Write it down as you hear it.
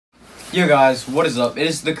Yo guys, what is up? It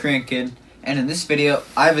is the Korean Kid, and in this video,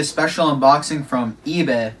 I have a special unboxing from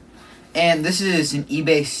eBay, and this is an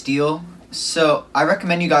eBay steal. So I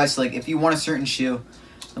recommend you guys, like, if you want a certain shoe,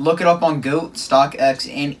 look it up on GOAT,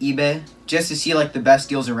 StockX, and eBay just to see like the best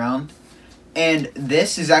deals around. And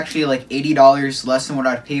this is actually like $80 less than what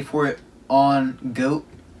I'd pay for it on GOAT,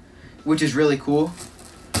 which is really cool.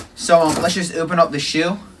 So let's just open up the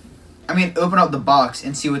shoe. Open up the box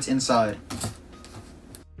and see what's inside.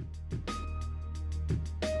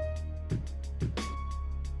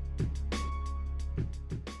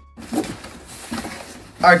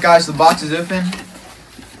 Alright guys, the box is open.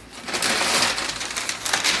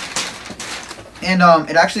 And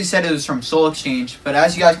it actually said it was from Sole Exchange, but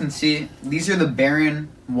as you guys can see, these are the Baron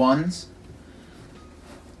ones.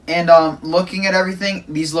 And looking at everything,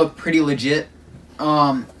 these look pretty legit.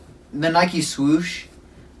 The Nike swoosh,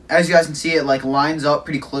 as you guys can see, it like lines up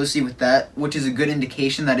pretty closely with that, which is a good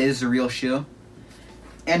indication that it is a real shoe.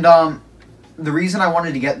 And the reason I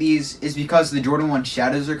wanted to get these is because the Jordan 1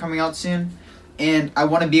 Shadows are coming out soon. And I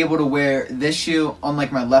want to be able to wear this shoe on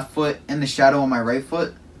like my left foot and the Shadow on my right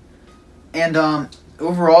foot. And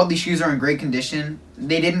overall, these shoes are in great condition.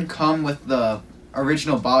 They didn't come with the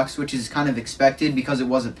original box, which is kind of expected because it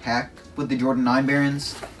was a pack with the Jordan 9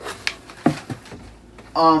 Barons.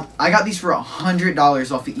 I got these for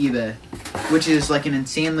 $100 off of eBay, which is like an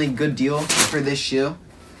insanely good deal for this shoe.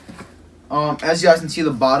 As you guys can see, the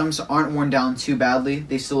bottoms aren't worn down too badly.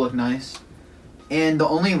 They still look nice. And the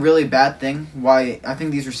only really bad thing why I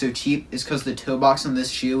think these are so cheap is because the toe box on this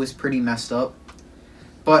shoe is pretty messed up.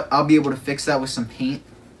 But I'll be able to fix that with some paint.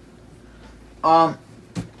 For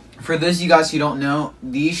those of you guys who don't know,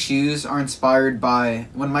 these shoes are inspired by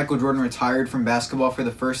when Michael Jordan retired from basketball for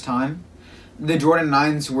the first time. The Jordan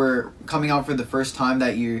 9s were coming out for the first time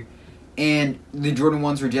that year, and the Jordan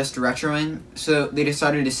 1s were just retroing. So they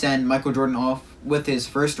decided to send Michael Jordan off with his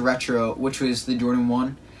first retro, which was the Jordan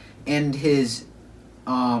 1, and his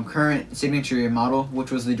current signature model,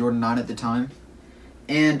 which was the Jordan 9 at the time.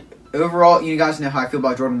 And overall, you guys know how I feel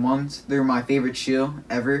about Jordan 1s. They're my favorite shoe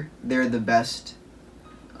ever. They're the best.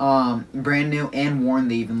 Brand new and worn,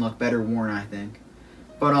 they even look better worn, I think.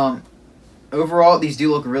 But overall, these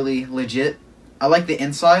do look really legit. I like the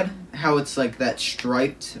inside, how it's like that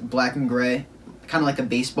striped black and gray, kind of like a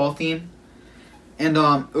baseball theme. And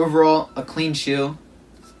overall, a clean shoe.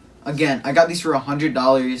 Again, I got these for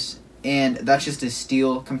 $100, and that's just a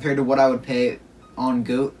steal compared to what I would pay on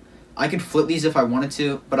GOAT. I could flip these if I wanted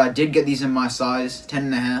to, but I did get these in my size,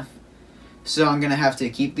 10.5. So I'm going to have to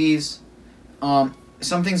keep these. Some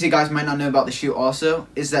things you guys might not know about the shoe also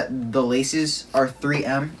is that the laces are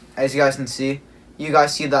 3M, as you guys can see. You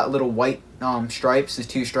guys see that little white stripes, the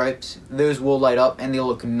 2 stripes. Those will light up and they'll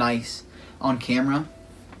look nice on camera.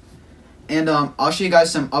 And I'll show you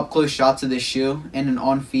guys some up-close shots of this shoe and an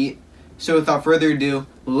on feet. So without further ado,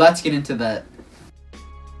 let's get into that.